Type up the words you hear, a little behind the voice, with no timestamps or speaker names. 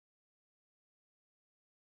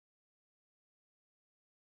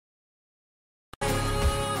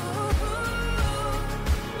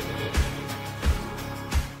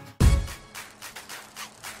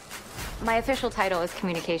My official title is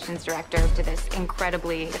communications director to this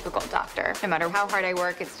incredibly difficult doctor. No matter how hard I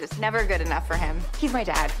work, it's just never good enough for him. He's my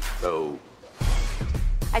dad. So,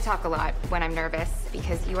 I talk a lot when I'm nervous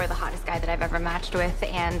because you are the hottest guy that I've ever matched with,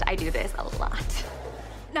 and I do this a lot.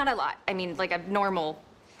 Not a lot. I mean, like a normal,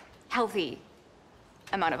 healthy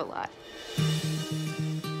amount of a lot.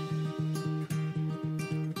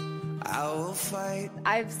 I will fight.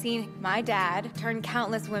 I've seen my dad turn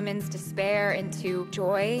countless women's despair into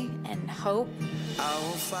joy and hope. I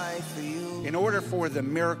will fight for you. In order for the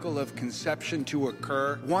miracle of conception to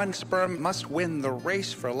occur, one sperm must win the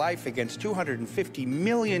race for life against 250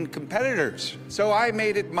 million competitors. So I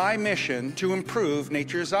made it my mission to improve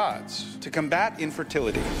nature's odds, to combat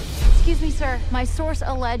infertility. Excuse me, sir. My source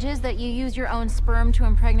alleges that you used your own sperm to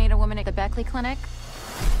impregnate a woman at the Beckley Clinic.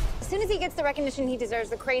 As soon as he gets the recognition he deserves,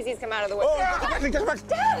 the crazies come out of the woodwork.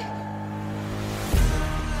 Dad!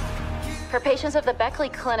 For patients of the Beckley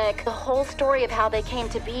Clinic, the whole story of how they came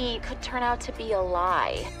to be could turn out to be a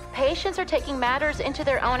lie. Patients are taking matters into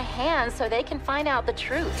their own hands so they can find out the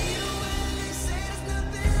truth.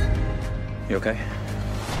 you okay?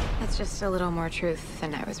 That's just a little more truth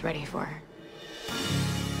than I was ready for.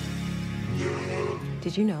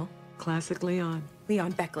 Did you know? Classic Leon.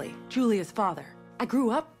 Leon Beckley, Julia's father. I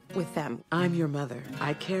grew up with them. I'm your mother.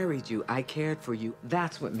 I carried you. I cared for you.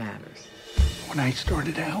 That's what matters. When I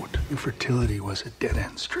started out, infertility was a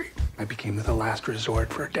dead-end street. I became the last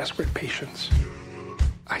resort for desperate patients.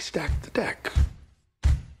 I stacked the deck.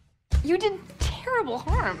 You did terrible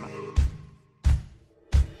harm.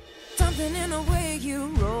 Something in the way you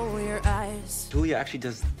roll your eyes. Julia actually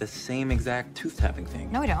does the same exact tooth tapping thing.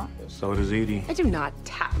 No, we don't. So does Edie. I do not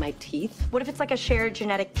tap my teeth. What if it's like a shared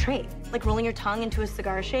genetic trait? Like rolling your tongue into a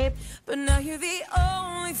cigar shape? But now you're the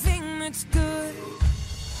only thing that's good.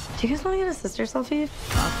 Do you guys want to get a sister selfie?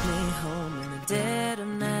 Walk me home in the dead of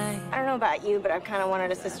night. I don't know about you, but I've kind of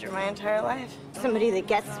wanted a sister my entire life. Somebody that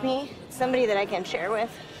gets me, somebody that I can share with.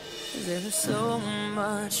 There's so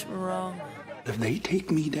much wrong. If they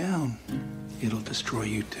take me down, it'll destroy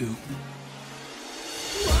you too.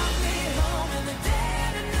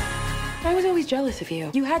 I was always jealous of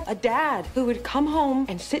you. You had a dad who would come home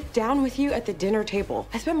and sit down with you at the dinner table.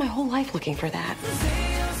 I spent my whole life looking for that.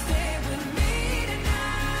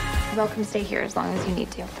 You're welcome to stay here as long as you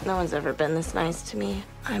need to. No one's ever been this nice to me.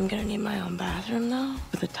 I'm gonna need my own bathroom, though,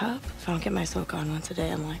 with a tub. If I don't get my soak on once a day,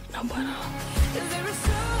 I'm like, no bueno.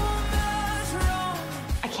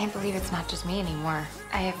 I can't believe it's not just me anymore.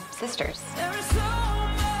 I have sisters. There is so